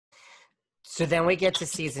So then we get to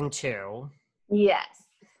season 2. Yes.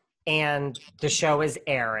 And the show is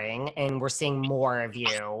airing and we're seeing more of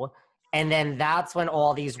you. And then that's when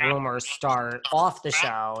all these rumors start off the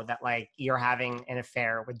show that like you're having an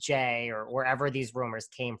affair with Jay or wherever these rumors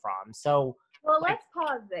came from. So Well, like, let's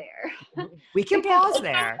pause there. we can Because pause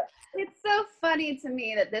there. It's so funny to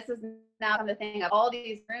me that this is now the thing of all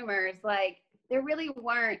these rumors. Like, there really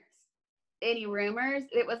weren't any rumors.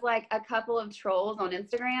 It was like a couple of trolls on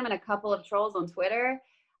Instagram and a couple of trolls on Twitter.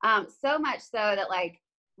 So much so that like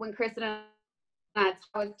when Kristen and I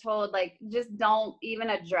was told, like, just don't even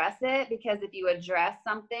address it, because if you address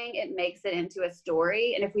something, it makes it into a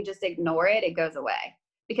story. And if we just ignore it, it goes away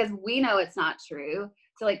because we know it's not true.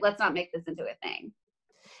 So like, let's not make this into a thing.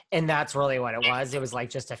 And that's really what it was. It was like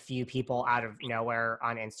just a few people out of nowhere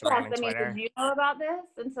on Instagram and Twitter. Did you know about this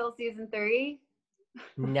until season 3?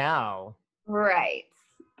 No. Right.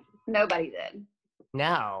 Nobody did.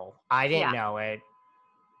 No, I didn't know it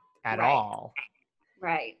at all.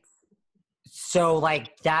 Right. So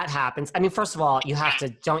like that happens. I mean, first of all, you have to,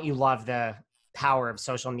 don't you love the power of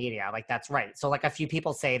social media? Like that's right. So like a few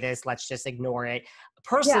people say this, let's just ignore it.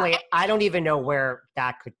 Personally, I don't even know where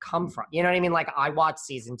that could come from. You know what I mean? Like I watched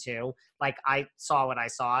season 2, like I saw what I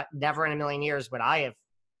saw. Never in a million years would I have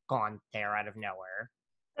gone there out of nowhere.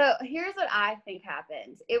 So here's what I think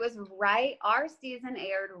happened. It was our season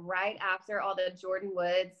aired right after all the Jordan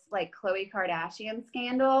Woods, like Khloe Kardashian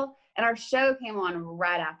scandal, and our show came on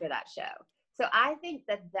right after that show. So I think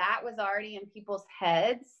that was already in people's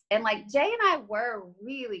heads. And like Jay and I were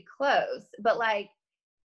really close, but like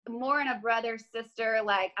more in a brother, sister,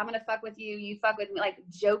 like I'm going to fuck with you, you fuck with me, like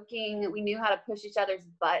joking. We knew how to push each other's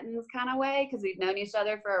buttons kind of way because we've known each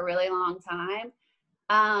other for a really long time.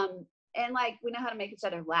 And like, we know how to make each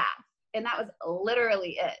other laugh. And that was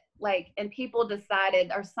literally it. Like, and people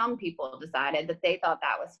decided, or some people decided that they thought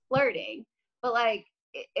that was flirting, but like,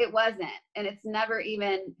 it wasn't. And it's never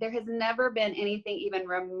even, there has never been anything even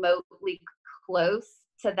remotely close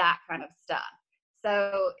to that kind of stuff.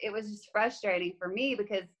 So it was just frustrating for me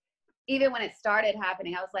because even when it started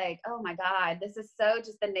happening, I was like, oh my God, this is so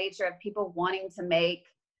just the nature of people wanting to make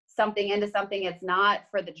something into something it's not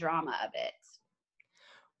for the drama of it.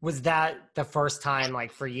 Was that the first time,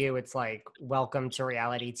 like for you, it's like, welcome to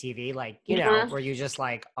reality TV? Like, you know, were you just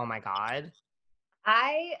like, oh my God?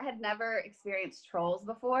 I had never experienced trolls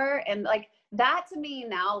before. And like that to me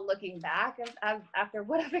now looking back after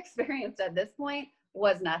what I've experienced at this point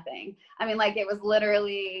was nothing. I mean, like it was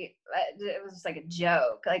literally, it was just like a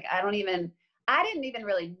joke. Like I didn't even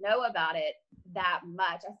really know about it that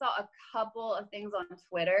much. I saw a couple of things on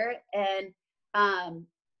Twitter and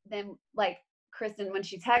then like Kristen, when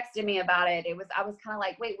she texted me about it, I was kind of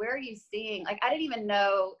like, wait, where are you seeing? Like, I didn't even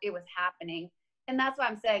know it was happening. And that's why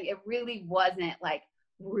I'm saying it really wasn't like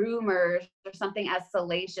rumors or something as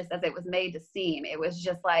salacious as it was made to seem. It was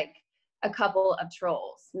just like a couple of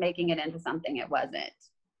trolls making it into something it wasn't.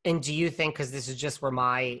 And do you think, because this is just where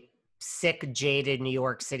my sick, jaded New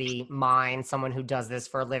York City mind, someone who does this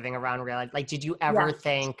for a living around reality, like, did you ever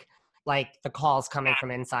think like the calls coming from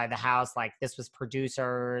inside the house, like this was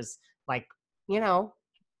producers, like, you know,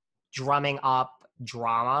 drumming up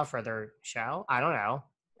drama for their show? I don't know.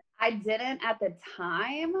 I didn't at the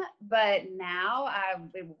time, but now I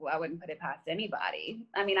wouldn't put it past anybody.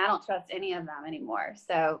 I mean, I don't trust any of them anymore.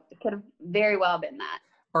 So it could have very well been that.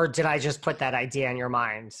 Or did I just put that idea in your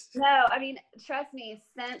mind? No, I mean, trust me,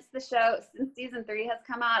 since season 3 has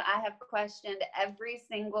come out, I have questioned every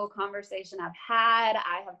single conversation I've had.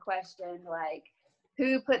 I have questioned like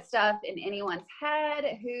who put stuff in anyone's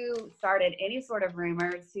head, who started any sort of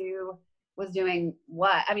rumors, who was doing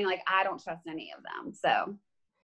what. I mean, like, I don't trust any of them. So